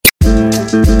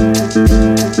All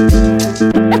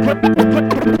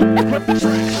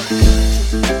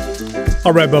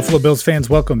right, Buffalo Bills fans,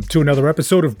 welcome to another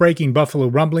episode of Breaking Buffalo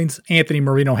Rumblings. Anthony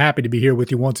Marino, happy to be here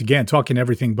with you once again, talking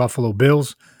everything Buffalo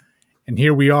Bills. And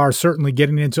here we are, certainly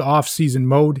getting into off-season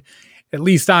mode. At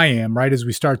least I am, right, as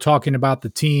we start talking about the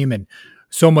team and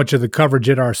so much of the coverage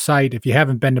at our site. If you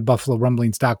haven't been to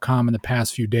BuffaloRumblings.com in the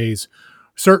past few days,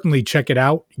 certainly check it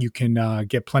out. You can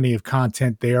get plenty of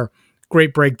content there.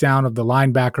 Great breakdown of the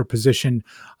linebacker position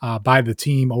by the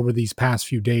team over these past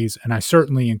few days, and I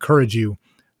certainly encourage you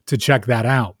to check that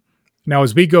out. Now,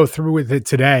 as we go through with it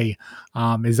today,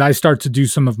 as I start to do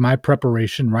some of my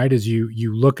preparation, right, as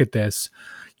you look at this,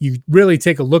 you really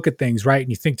take a look at things, right, and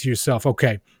you think to yourself,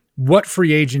 okay, what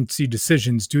free agency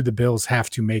decisions do the Bills have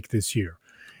to make this year?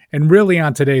 And really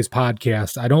on today's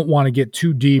podcast, I don't want to get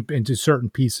too deep into certain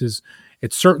pieces.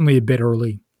 It's certainly a bit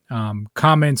early.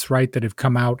 Comments, right, that have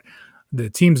come out. The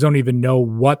teams don't even know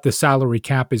what the salary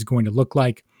cap is going to look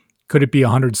like. Could it be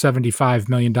 $175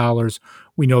 million?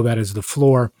 We know that is the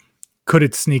floor. Could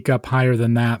it sneak up higher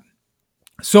than that?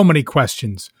 So many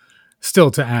questions still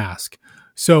to ask.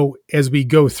 So as we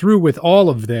go through with all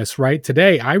of this, right,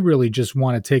 today, I really just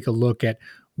want to take a look at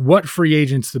what free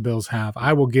agents the Bills have.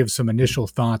 I will give some initial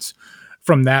thoughts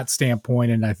from that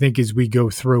standpoint. And I think as we go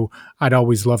through, I'd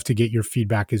always love to get your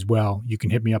feedback as well. You can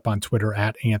hit me up on Twitter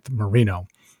at @AnthMarino.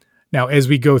 Now, as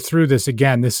we go through this,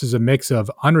 again, this is a mix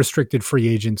of unrestricted free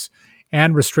agents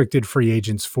and restricted free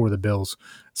agents for the Bills.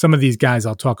 Some of these guys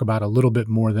I'll talk about a little bit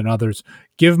more than others.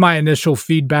 Give my initial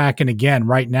feedback. And again,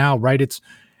 right now, right, it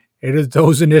is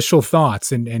those initial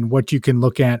thoughts and what you can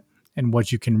look at and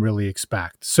what you can really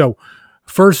expect. So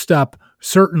first up,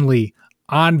 certainly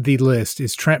on the list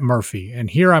is Trent Murphy. And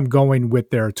here I'm going with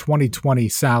their 2020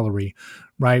 salary,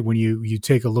 right, when you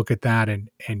take a look at that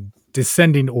and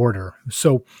descending order.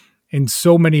 So in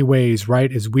so many ways,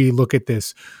 right, as we look at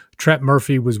this, Trent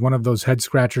Murphy was one of those head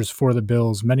scratchers for the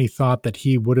Bills. Many thought that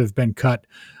he would have been cut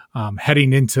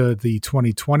heading into the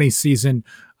 2020 season.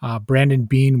 Brandon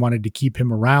Beane wanted to keep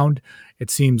him around. It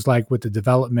seems like with the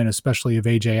development, especially of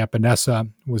A.J.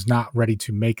 Epinesa, was not ready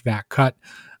to make that cut.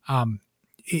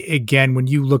 Again, when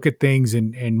you look at things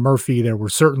in Murphy, there were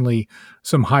certainly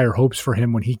some higher hopes for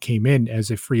him when he came in as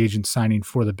a free agent signing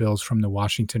for the Bills from the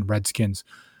Washington Redskins.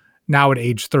 Now at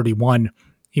age 31,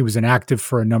 he was inactive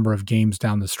for a number of games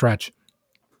down the stretch.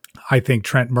 I think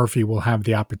Trent Murphy will have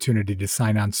the opportunity to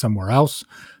sign on somewhere else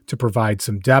to provide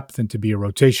some depth and to be a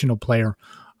rotational player.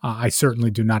 I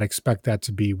certainly do not expect that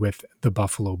to be with the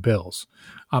Buffalo Bills.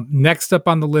 Next up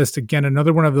on the list, again,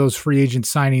 another one of those free agent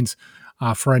signings.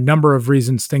 For a number of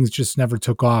reasons, things just never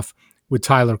took off with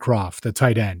Tyler Kroft, the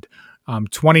tight end.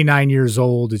 29 years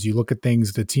old. As you look at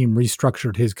things, the team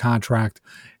restructured his contract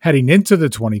heading into the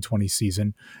 2020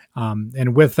 season.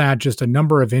 And with that, just a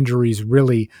number of injuries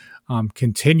really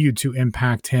continued to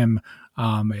impact him.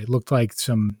 It looked like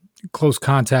some close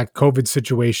contact COVID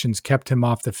situations kept him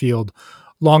off the field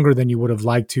longer than you would have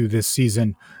liked to this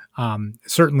season.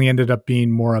 Certainly ended up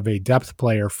being more of a depth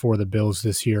player for the Bills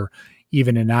this year,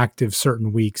 even inactive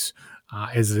certain weeks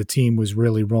as the team was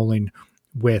really rolling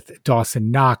with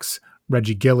Dawson Knox,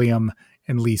 Reggie Gilliam,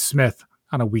 and Lee Smith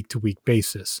on a week-to-week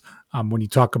basis. When you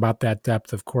talk about that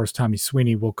depth, of course, Tommy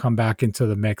Sweeney will come back into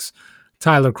the mix.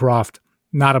 Tyler Kroft,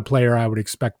 not a player I would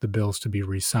expect the Bills to be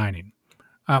re-signing.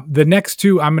 The next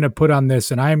two I'm going to put on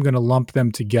this, and I am going to lump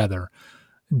them together.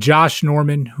 Josh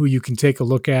Norman, who you can take a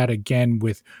look at, again,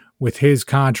 with his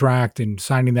contract and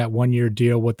signing that one-year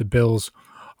deal with the Bills,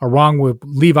 along with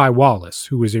Levi Wallace,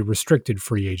 who is a restricted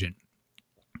free agent.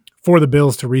 For the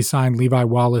Bills to re-sign Levi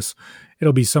Wallace,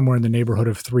 it'll be somewhere in the neighborhood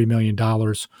of $3 million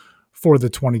for the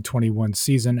 2021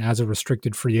 season as a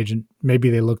restricted free agent. Maybe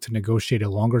they look to negotiate a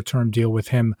longer-term deal with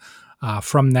him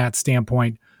from that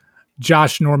standpoint.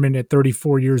 Josh Norman at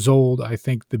 34 years old, I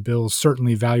think the Bills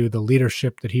certainly value the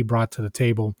leadership that he brought to the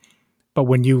table. But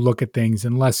when you look at things,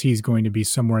 unless he's going to be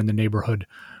somewhere in the neighborhood,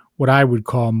 what I would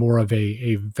call more of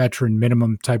a veteran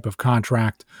minimum type of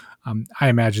contract, I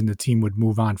imagine the team would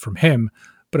move on from him.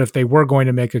 But if they were going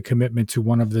to make a commitment to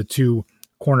one of the two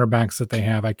cornerbacks that they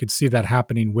have, I could see that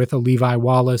happening with a Levi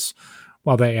Wallace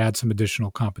while they add some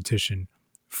additional competition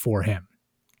for him.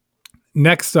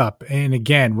 Next up, and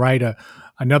again, right,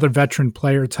 another veteran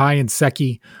player, Ty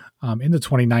Nsekhe, in the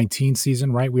 2019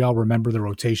 season, right? We all remember the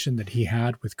rotation that he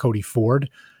had with Cody Ford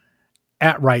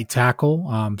at right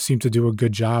tackle. Seemed to do a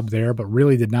good job there, but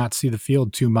really did not see the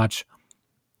field too much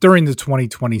during the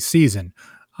 2020 season.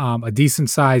 A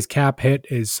decent-sized cap hit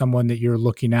is someone that you're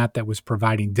looking at that was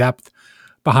providing depth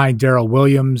behind Darrell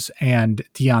Williams and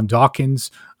Deion Dawkins,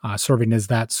 serving as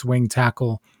that swing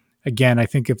tackle Again, I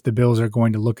think if the Bills are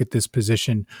going to look at this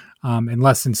position,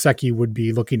 unless Nsekhe would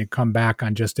be looking to come back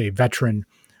on just a veteran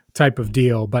type of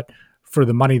deal, but for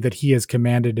the money that he has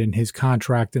commanded in his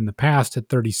contract in the past at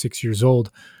 36 years old,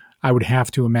 I would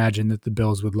have to imagine that the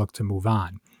Bills would look to move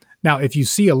on. Now, if you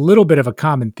see a little bit of a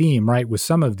common theme, right, with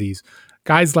some of these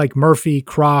guys like Murphy,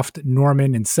 Croft,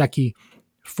 Norman, and Nsekhe,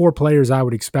 4 players I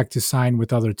would expect to sign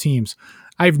with other teams.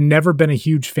 I've never been a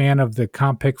huge fan of the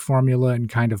comp pick formula and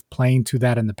kind of playing to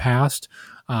that in the past.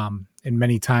 And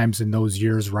many times in those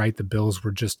years, right, the Bills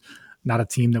were just not a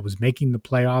team that was making the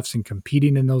playoffs and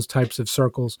competing in those types of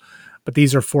circles. But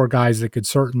these are 4 guys that could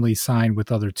certainly sign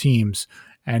with other teams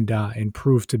and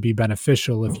prove to be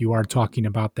beneficial if you are talking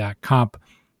about that comp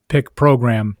pick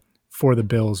program for the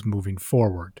Bills moving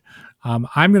forward. I'm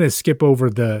going to skip over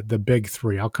the big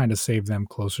 3. I'll kind of save them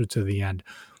closer to the end.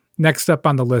 Next up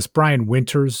on the list, Brian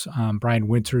Winters. Brian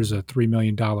Winters, a $3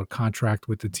 million contract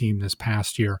with the team this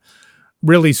past year.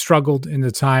 Really struggled in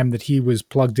the time that he was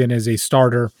plugged in as a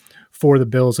starter for the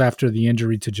Bills after the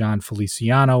injury to John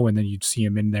Feliciano, and then you'd see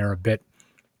him in there a bit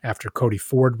after Cody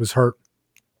Ford was hurt.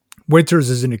 Winters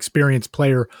is an experienced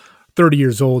player, 30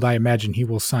 years old. I imagine he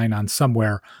will sign on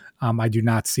somewhere. I do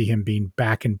not see him being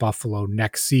back in Buffalo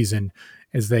next season,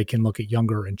 as they can look at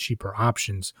younger and cheaper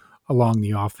options along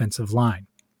the offensive line.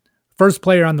 First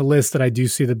player on the list that I do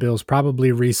see the Bills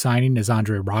probably re-signing is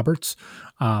Andre Roberts.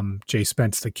 Jay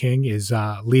Spence the King is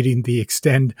leading the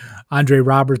Extend Andre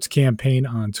Roberts campaign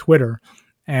on Twitter.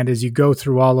 And as you go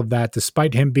through all of that,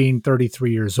 despite him being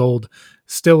 33 years old,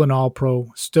 still an All-Pro,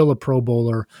 still a Pro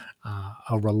Bowler,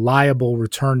 a reliable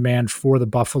return man for the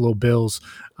Buffalo Bills.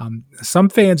 Some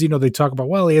fans, they talk about,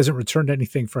 well, he hasn't returned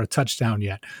anything for a touchdown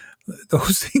yet.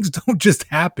 Those things don't just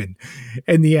happen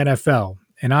in the NFL.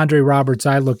 And Andre Roberts,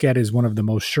 I look at as one of the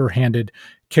most sure-handed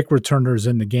kick returners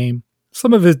in the game.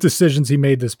 Some of his decisions he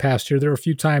made this past year, there were a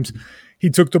few times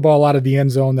he took the ball out of the end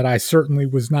zone that I certainly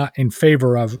was not in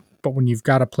favor of. But when you've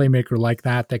got a playmaker like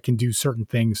that can do certain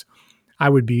things, I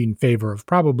would be in favor of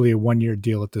probably a 1-year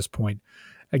deal at this point.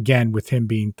 Again, with him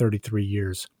being 33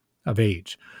 years of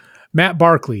age. Matt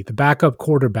Barkley, the backup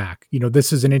quarterback.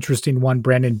 This is an interesting one.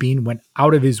 Brandon Beane went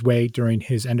out of his way during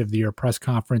his end-of-the-year press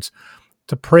conference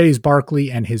to praise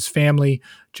Barkley and his family.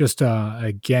 Just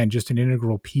an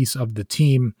integral piece of the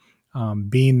team,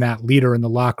 being that leader in the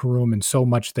locker room and so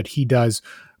much that he does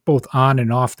both on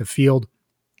and off the field.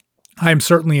 I am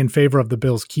certainly in favor of the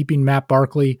Bills keeping Matt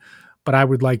Barkley, but I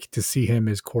would like to see him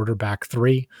as quarterback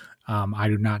 3. I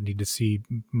do not need to see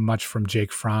much from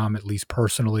Jake Fromm, at least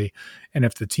personally. And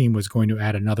if the team was going to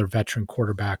add another veteran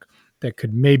quarterback that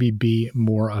could maybe be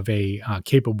more of a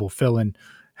capable fill-in,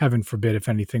 heaven forbid if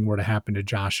anything were to happen to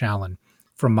Josh Allen,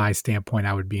 from my standpoint,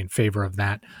 I would be in favor of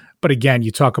that. But again,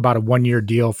 you talk about a 1-year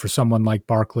deal for someone like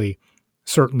Barkley,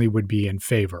 certainly would be in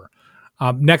favor.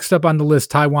 Next up on the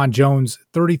list, Taiwan Jones,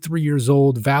 33 years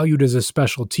old, valued as a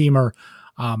special teamer.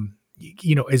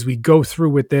 As we go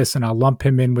through with this, and I'll lump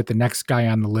him in with the next guy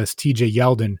on the list, TJ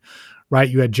Yeldon, right?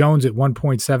 You had Jones at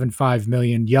 $1.75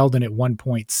 million, Yeldon at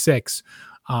 1.6.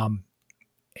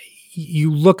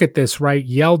 You look at this, right?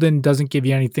 Yeldon doesn't give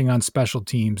you anything on special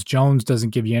teams. Jones doesn't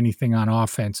give you anything on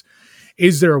offense.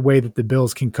 Is there a way that the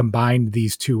Bills can combine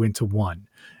these two into one?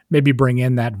 Maybe bring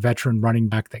in that veteran running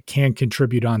back that can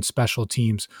contribute on special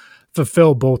teams,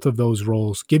 fulfill both of those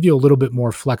roles, give you a little bit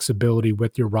more flexibility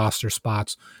with your roster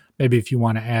spots. Maybe if you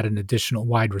want to add an additional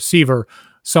wide receiver,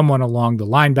 someone along the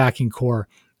linebacking core.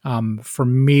 For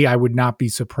me, I would not be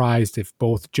surprised if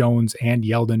both Jones and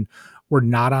Yeldon were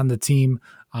not on the team.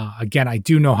 Again, I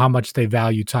do know how much they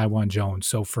value Taiwan Jones.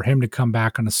 So for him to come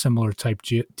back on a similar type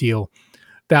deal,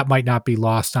 that might not be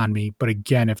lost on me. But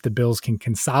again, if the Bills can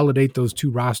consolidate those 2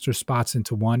 roster spots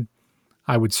into one,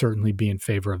 I would certainly be in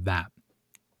favor of that.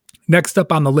 Next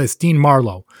up on the list, Dean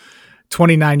Marlowe,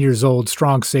 29 years old,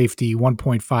 strong safety,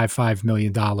 $1.55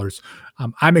 million.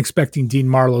 I'm expecting Dean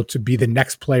Marlowe to be the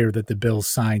next player that the Bills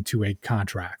sign to a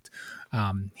contract.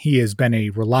 He has been a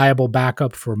reliable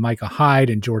backup for Micah Hyde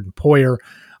and Jordan Poyer,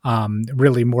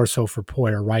 really more so for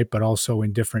Poyer, right? But also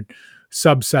in different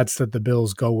subsets that the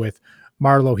Bills go with.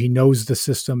 Marlowe, he knows the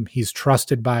system. He's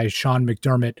trusted by Sean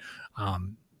McDermott.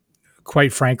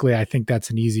 Quite frankly, I think that's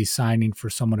an easy signing for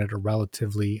someone at a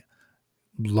relatively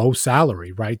low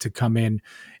salary, right? To come in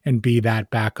and be that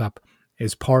backup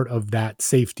as part of that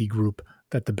safety group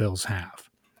that the Bills have.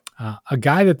 A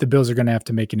guy that the Bills are going to have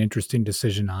to make an interesting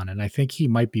decision on, and I think he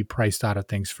might be priced out of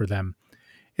things for them,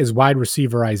 is wide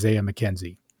receiver Isaiah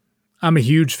McKenzie. I'm a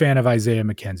huge fan of Isaiah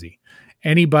McKenzie.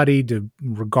 Anybody,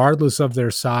 regardless of their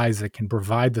size, that can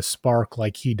provide the spark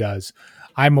like he does,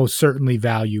 I most certainly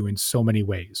value in so many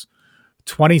ways.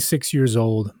 26 years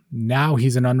old. Now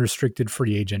he's an unrestricted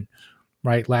free agent,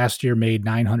 right? Last year made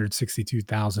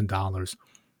 $962,000.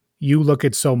 You look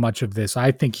at so much of this,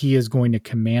 I think he is going to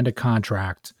command a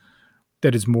contract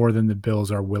that is more than the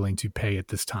Bills are willing to pay at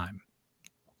this time.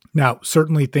 Now,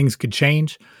 certainly things could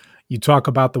change. You talk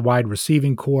about the wide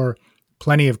receiving core,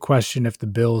 plenty of question if the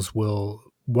Bills will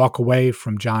walk away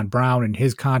from John Brown and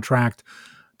his contract,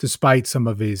 despite some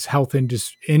of his health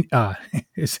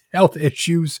his health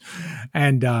issues,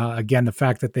 and again the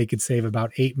fact that they could save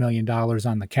about $8 million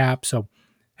on the cap. So,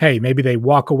 hey, maybe they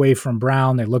walk away from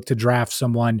Brown, they look to draft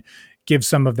someone, give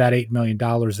some of that $8 million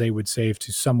they would save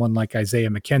to someone like Isaiah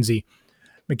McKenzie.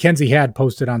 McKenzie had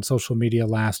posted on social media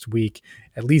last week,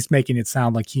 at least making it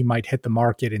sound like he might hit the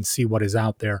market and see what is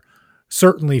out there.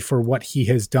 Certainly for what he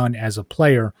has done as a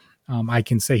player, I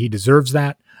can say he deserves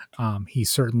that. He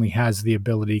certainly has the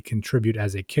ability to contribute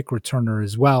as a kick returner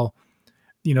as well.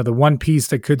 You know, the one piece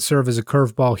that could serve as a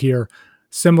curveball here,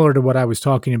 similar to what I was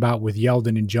talking about with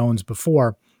Yeldon and Jones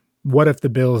before, what if the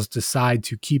Bills decide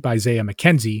to keep Isaiah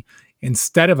McKenzie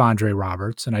instead of Andre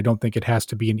Roberts? And I don't think it has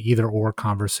to be an either-or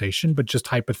conversation, but just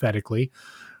hypothetically,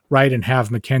 right, and have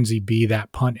McKenzie be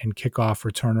that punt and kickoff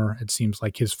returner. It seems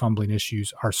like his fumbling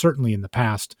issues are certainly in the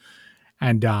past,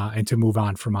 and to move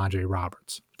on from Andre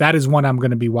Roberts. That is one I'm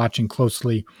going to be watching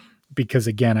closely because,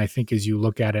 again, I think as you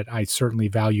look at it, I certainly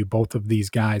value both of these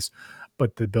guys,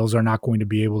 but the Bills are not going to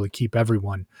be able to keep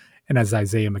everyone. And as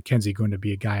Isaiah McKenzie going to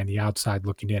be a guy on the outside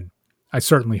looking in, I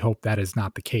certainly hope that is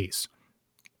not the case.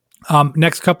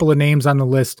 Next couple of names on the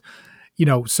list, you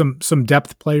know, some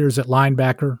depth players at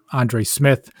linebacker, Andre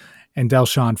Smith and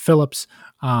Del'Shawn Phillips,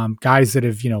 guys that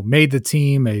have, you know, made the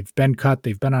team, they've been cut,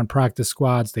 they've been on practice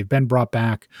squads, they've been brought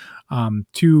back.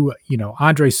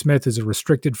 Andre Smith is a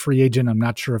restricted free agent. I'm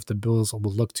not sure if the Bills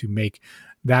will look to make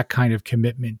that kind of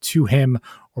commitment to him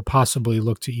or possibly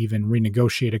look to even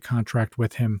renegotiate a contract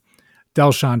with him.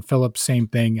 Del'Shawn Phillips, same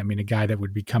thing. I mean, a guy that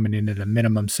would be coming in at a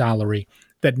minimum salary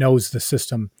that knows the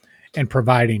system and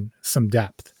providing some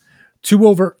depth. Two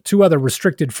other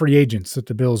restricted free agents that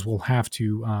the Bills will have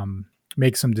to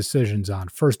make some decisions on.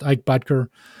 First, Ike Butker.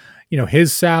 You know,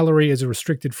 his salary as a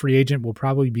restricted free agent will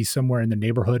probably be somewhere in the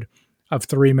neighborhood of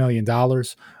 $3 million.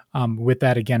 With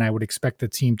that, again, I would expect the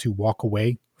team to walk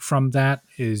away from that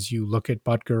as you look at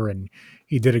Butker, and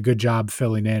he did a good job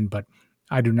filling in, but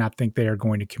I do not think they are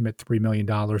going to commit $3 million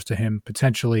to him,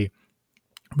 potentially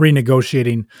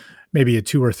renegotiating maybe a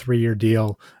 2 or 3 year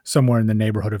deal somewhere in the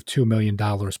neighborhood of $2 million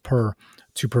per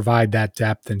to provide that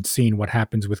depth and seeing what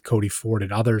happens with Cody Ford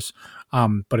and others.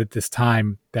 But at this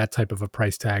time, that type of a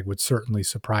price tag would certainly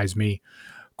surprise me.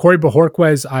 Corey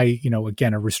Bojorquez,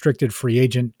 again, a restricted free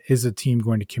agent. Is a team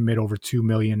going to commit over $2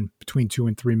 million, between $2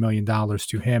 and $3 million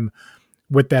to him?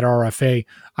 With that RFA,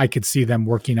 I could see them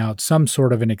working out some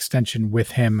sort of an extension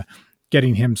with him,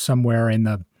 getting him somewhere in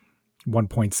the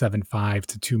 $1.75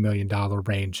 to $2 million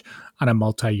range on a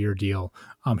multi-year deal.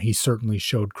 He certainly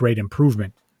showed great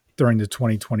improvement during the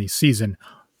 2020 season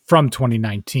from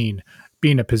 2019,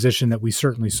 being a position that we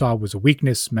certainly saw was a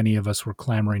weakness. Many of us were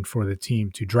clamoring for the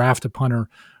team to draft a punter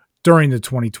during the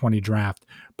 2020 draft,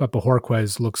 but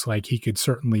Bojorquez looks like he could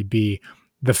certainly be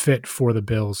the fit for the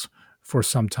Bills for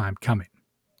some time coming.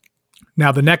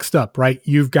 Now, the next up, right,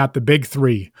 you've got the big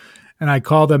three. And I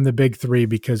call them the big three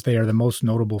because they are the most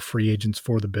notable free agents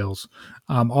for the Bills.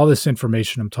 All this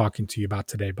information I'm talking to you about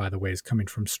today, by the way, is coming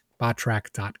from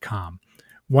Spottrack.com.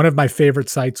 One of my favorite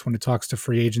sites when it talks to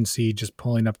free agency, just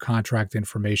pulling up contract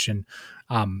information.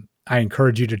 I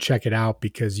encourage you to check it out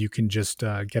because you can just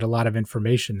get a lot of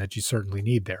information that you certainly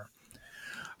need there.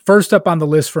 First up on the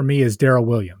list for me is Darrell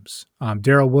Williams.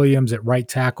 Darrell Williams at right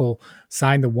tackle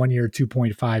signed the 1-year,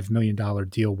 $2.5 million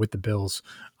deal with the Bills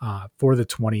for the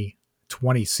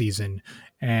 2020 season.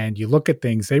 And you look at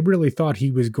things, they really thought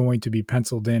he was going to be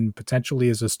penciled in potentially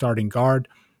as a starting guard,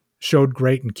 showed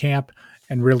great in camp,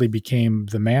 and really became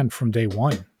the man from day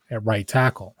one at right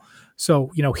tackle.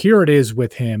 So, here it is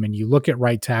with him, and you look at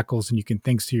right tackles and you can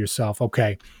think to yourself,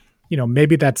 okay,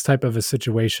 maybe that's type of a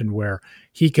situation where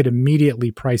he could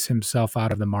immediately price himself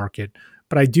out of the market.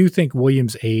 But I do think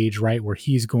Williams' age, right, where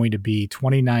he's going to be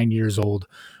 29 years old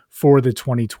for the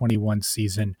 2021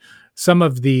 season, some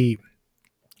of the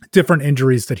different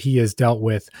injuries that he has dealt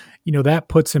with, that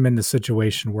puts him in the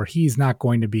situation where he's not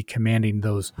going to be commanding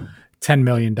those $10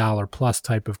 million plus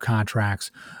type of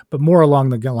contracts, but more along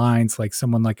the lines like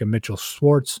someone like a Mitchell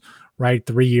Schwartz, right?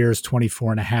 3 years,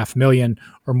 $24.5 million,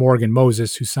 or Morgan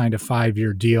Moses, who signed a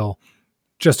 5-year deal,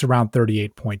 just around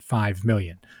 $38.5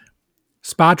 million.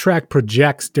 Spottrack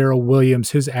projects Darrell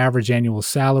Williams, his average annual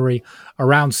salary,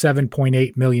 around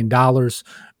 $7.8 million,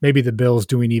 Maybe the Bills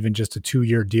doing even just a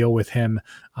 2-year deal with him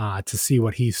to see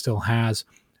what he still has.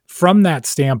 From that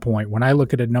standpoint, when I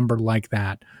look at a number like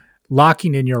that,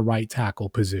 locking in your right tackle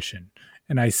position,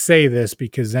 and I say this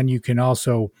because then you can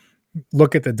also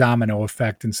look at the domino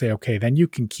effect and say, okay, then you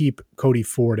can keep Cody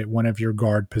Ford at one of your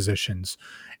guard positions.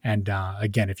 And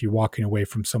again, if you're walking away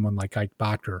from someone like Ike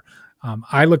Boettger,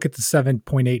 I look at the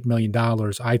 $7.8 million.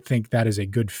 I think that is a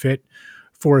good fit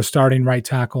for a starting right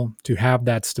tackle to have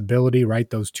that stability, right?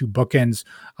 Those two bookends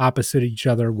opposite each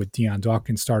other with Dion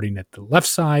Dawkins starting at the left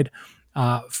side.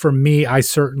 For me, I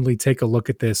certainly take a look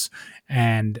at this,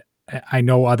 and I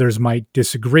know others might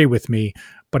disagree with me,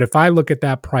 but if I look at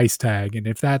that price tag and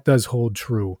if that does hold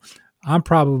true, I'm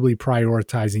probably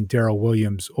prioritizing Darrell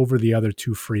Williams over the other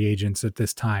two free agents at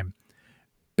this time,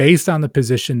 based on the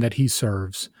position that he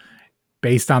serves,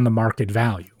 based on the market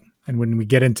value. And when we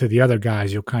get into the other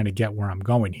guys, you'll kind of get where I'm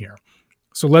going here.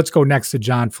 So let's go next to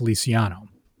John Feliciano.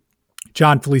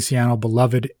 John Feliciano,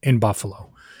 beloved in Buffalo.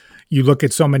 You look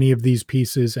at so many of these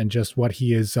pieces and just what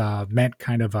he has meant,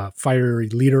 kind of a fiery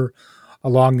leader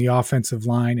along the offensive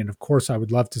line. And of course, I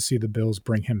would love to see the Bills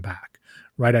bring him back,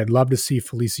 right? I'd love to see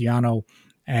Feliciano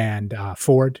and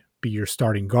Ford be your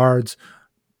starting guards,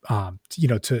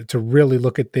 to really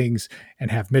look at things and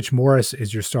have Mitch Morris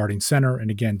as your starting center. And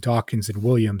again, Dawkins and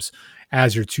Williams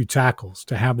as your two tackles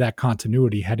to have that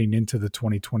continuity heading into the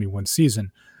 2021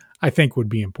 season, I think would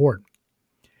be important.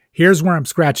 Here's where I'm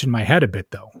scratching my head a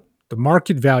bit, though. The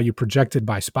market value projected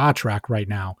by SpotTrack right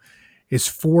now is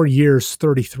 4 years,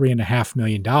 $33.5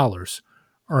 million,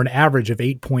 or an average of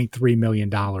 $8.3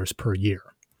 million per year.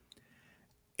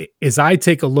 As I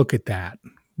take a look at that,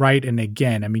 right, and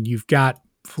again, I mean, you've got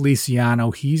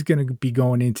Feliciano. He's going to be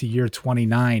going into year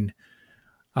 29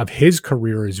 of his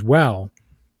career as well.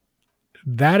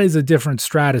 That is a different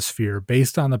stratosphere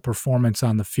based on the performance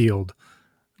on the field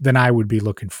than I would be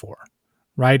looking for.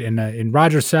 Right. And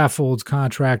Roger Saffold's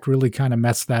contract really kind of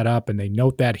messed that up. And they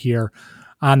note that here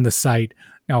on the site.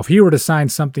 Now, if he were to sign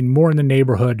something more in the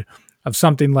neighborhood of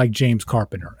something like James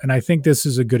Carpenter, and I think this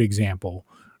is a good example,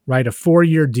 right? A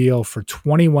 4-year deal for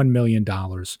 $21 million,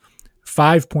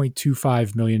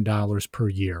 $5.25 million per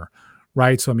year,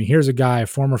 right? So, I mean, here's a guy, a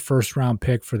former first-round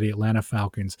pick for the Atlanta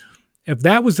Falcons. If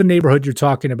that was the neighborhood you're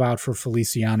talking about for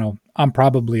Feliciano, I'm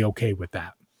probably okay with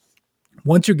that.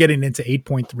 Once you're getting into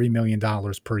 $8.3 million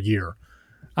per year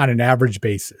on an average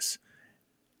basis,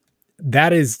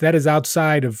 that is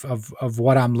outside of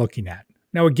what I'm looking at.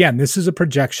 Now, again, this is a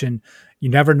projection. You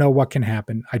never know what can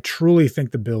happen. I truly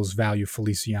think the Bills value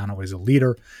Feliciano as a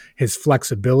leader, his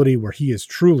flexibility where he is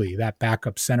truly that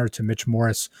backup center to Mitch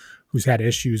Morris, who's had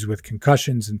issues with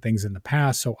concussions and things in the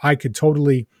past. So I could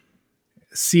totally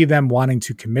see them wanting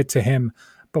to commit to him.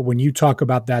 But when you talk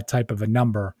about that type of a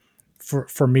number,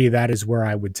 for me, that is where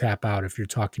I would tap out if you're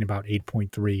talking about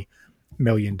 $8.3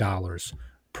 million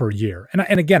per year.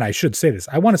 And again, I should say this.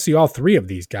 I want to see all three of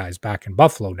these guys back in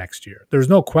Buffalo next year. There's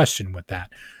no question with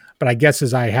that. But I guess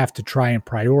as I have to try and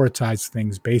prioritize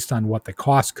things based on what the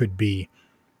cost could be,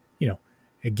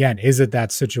 again, is it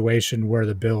that situation where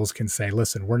the Bills can say,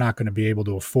 listen, we're not going to be able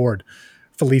to afford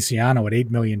Feliciano at $8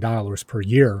 million per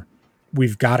year.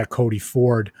 We've got a Cody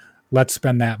Ford. Let's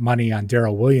spend that money on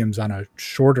Darrell Williams on a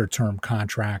shorter term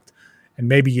contract. And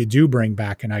maybe you do bring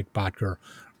back an Ike Boettger,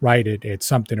 right? It's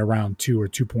something around $2 or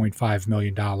 $2.5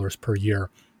 million per year.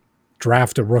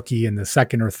 Draft a rookie in the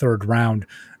second or third round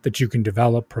that you can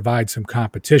develop, provide some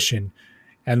competition,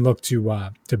 and look to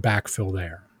backfill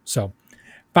there. So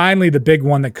finally, the big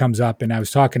one that comes up, and I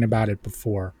was talking about it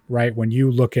before, right? When you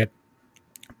look at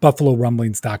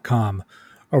BuffaloRumblings.com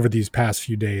over these past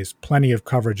few days, plenty of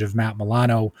coverage of Matt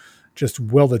Milano. Just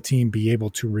will the team be able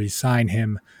to re-sign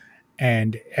him?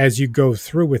 And as you go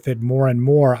through with it more and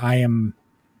more, I am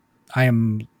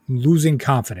losing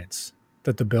confidence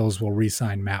that the Bills will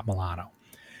re-sign Matt Milano.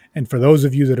 And for those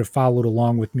of you that have followed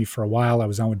along with me for a while, I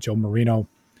was on with Joe Marino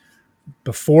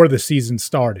before the season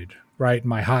started, right?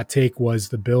 My hot take was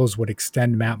the Bills would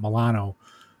extend Matt Milano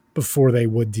before they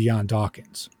would Dion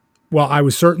Dawkins. Well, I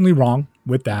was certainly wrong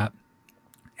with that.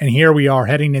 And here we are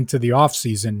heading into the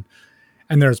offseason,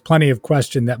 and there's plenty of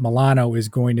question that Milano is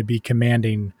going to be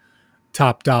commanding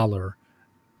top dollar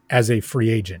as a free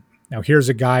agent. Now, here's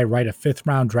a guy, right, a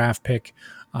fifth-round draft pick,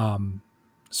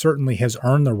 certainly has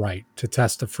earned the right to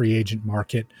test the free agent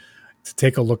market, to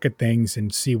take a look at things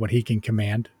and see what he can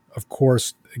command. Of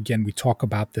course, again, we talk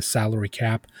about the salary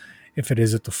cap. If it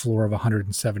is at the floor of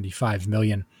 $175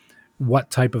 million, what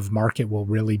type of market will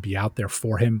really be out there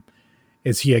for him?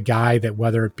 Is he a guy that,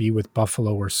 whether it be with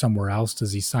Buffalo or somewhere else,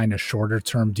 does he sign a shorter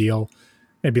term deal,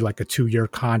 maybe like a 2-year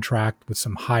contract with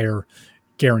some higher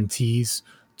guarantees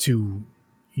to,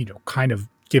 kind of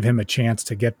give him a chance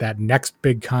to get that next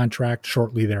big contract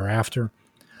shortly thereafter.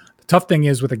 The tough thing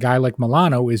is with a guy like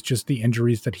Milano is just the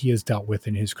injuries that he has dealt with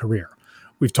in his career.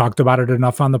 We've talked about it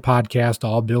enough on the podcast.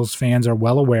 All Bills fans are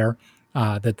well aware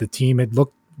that the team had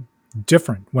looked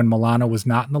different when Milano was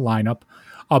not in the lineup,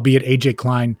 albeit AJ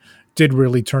Klein did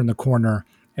really turn the corner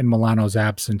in Milano's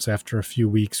absence after a few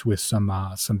weeks with some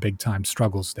big-time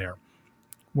struggles there.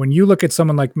 When you look at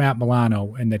someone like Matt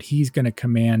Milano and that he's going to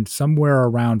command somewhere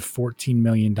around $14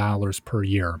 million per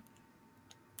year,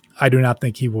 I do not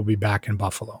think he will be back in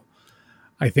Buffalo.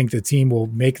 I think the team will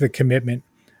make the commitment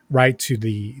right to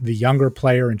the younger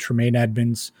player in Tremaine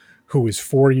Edmonds, who is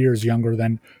 4 years younger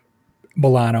than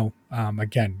Milano.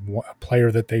 Again, a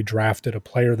player that they drafted, a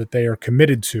player that they are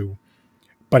committed to.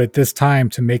 But at this time,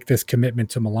 to make this commitment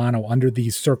to Milano under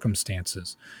these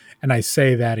circumstances, and I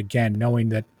say that again, knowing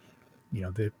that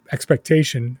the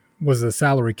expectation was the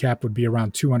salary cap would be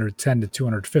around 210 to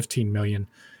 215 million,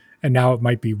 and now it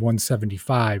might be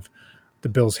 175. The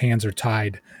Bills' hands are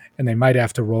tied, and they might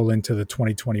have to roll into the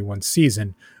 2021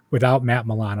 season without Matt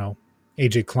Milano.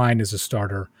 AJ Klein is a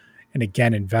starter, and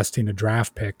again, investing a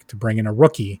draft pick to bring in a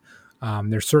rookie.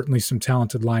 There's certainly some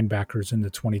talented linebackers in the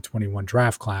 2021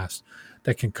 draft class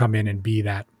that can come in and be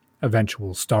that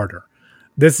eventual starter.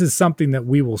 This is something that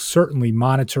we will certainly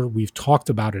monitor. We've talked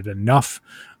about it enough.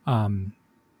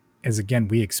 As again,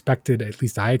 we expected, at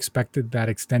least I expected that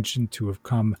extension to have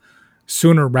come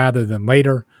sooner rather than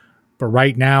later. But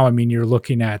right now, you're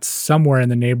looking at somewhere in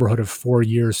the neighborhood of 4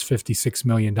 years, $56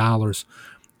 million.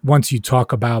 Once you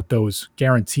talk about those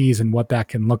guarantees and what that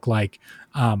can look like,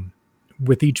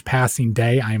 with each passing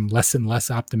day, I am less and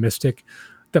less optimistic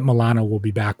that Milano will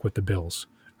be back with the Bills.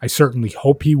 I certainly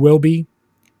hope he will be,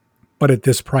 but at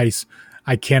this price,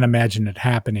 I can't imagine it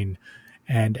happening.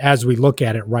 And as we look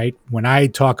at it, right, when I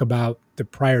talk about the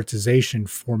prioritization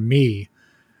for me,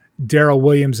 Darrell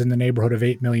Williams in the neighborhood of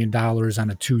 $8 million on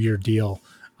a 2-year deal,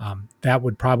 that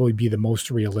would probably be the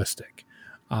most realistic.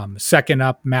 Second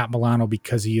up, Matt Milano,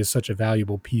 because he is such a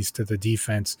valuable piece to the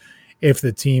defense. If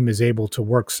the team is able to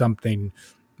work something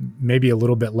maybe a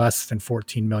little bit less than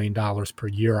 $14 million per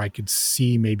year, I could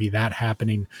see maybe that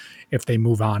happening if they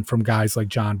move on from guys like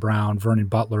John Brown, Vernon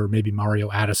Butler, maybe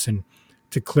Mario Addison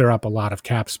to clear up a lot of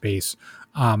cap space.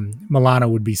 Milano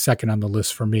would be second on the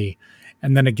list for me.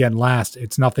 And then again, last,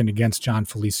 it's nothing against John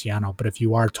Feliciano, but if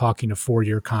you are talking a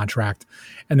 4-year contract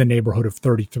in the neighborhood of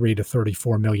 $33 to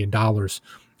 $34 million,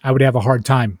 I would have a hard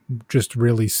time just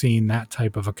really seeing that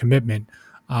type of a commitment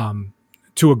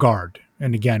to a guard.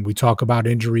 And again, we talk about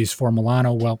injuries for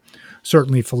Milano. Well,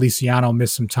 certainly Feliciano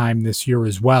missed some time this year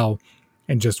as well,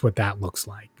 and just what that looks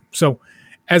like. So,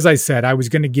 as I said, I was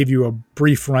going to give you a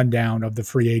brief rundown of the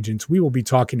free agents. We will be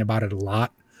talking about it a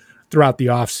lot throughout the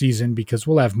offseason because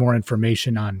we'll have more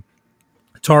information on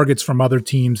targets from other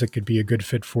teams that could be a good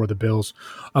fit for the Bills.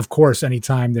 Of course,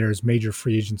 anytime there's major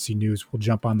free agency news, we'll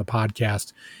jump on the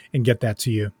podcast and get that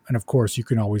to you. And of course, you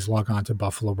can always log on to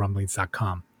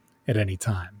BuffaloRumblings.com at any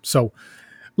time. So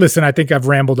listen, I think I've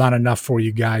rambled on enough for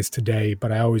you guys today,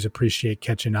 but I always appreciate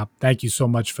catching up. Thank you so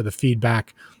much for the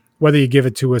feedback, whether you give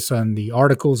it to us on the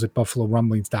articles at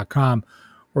BuffaloRumblings.com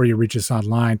or you reach us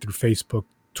online through Facebook,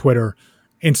 Twitter,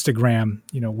 Instagram.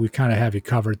 We kind of have you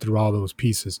covered through all those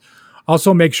pieces.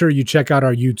 Also, make sure you check out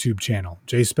our YouTube channel.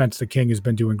 Jay Spence the King has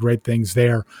been doing great things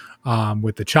there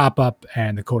with the Chop Up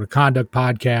and the Code of Conduct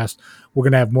podcast. We're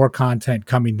going to have more content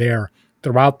coming there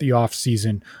throughout the off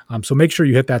season. So make sure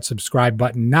you hit that subscribe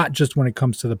button, not just when it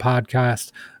comes to the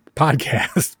podcast,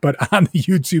 but on the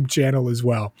YouTube channel as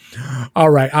well. All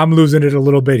right, I'm losing it a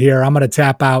little bit here. I'm going to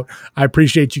tap out. I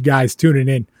appreciate you guys tuning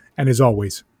in. And as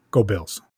always, go Bills.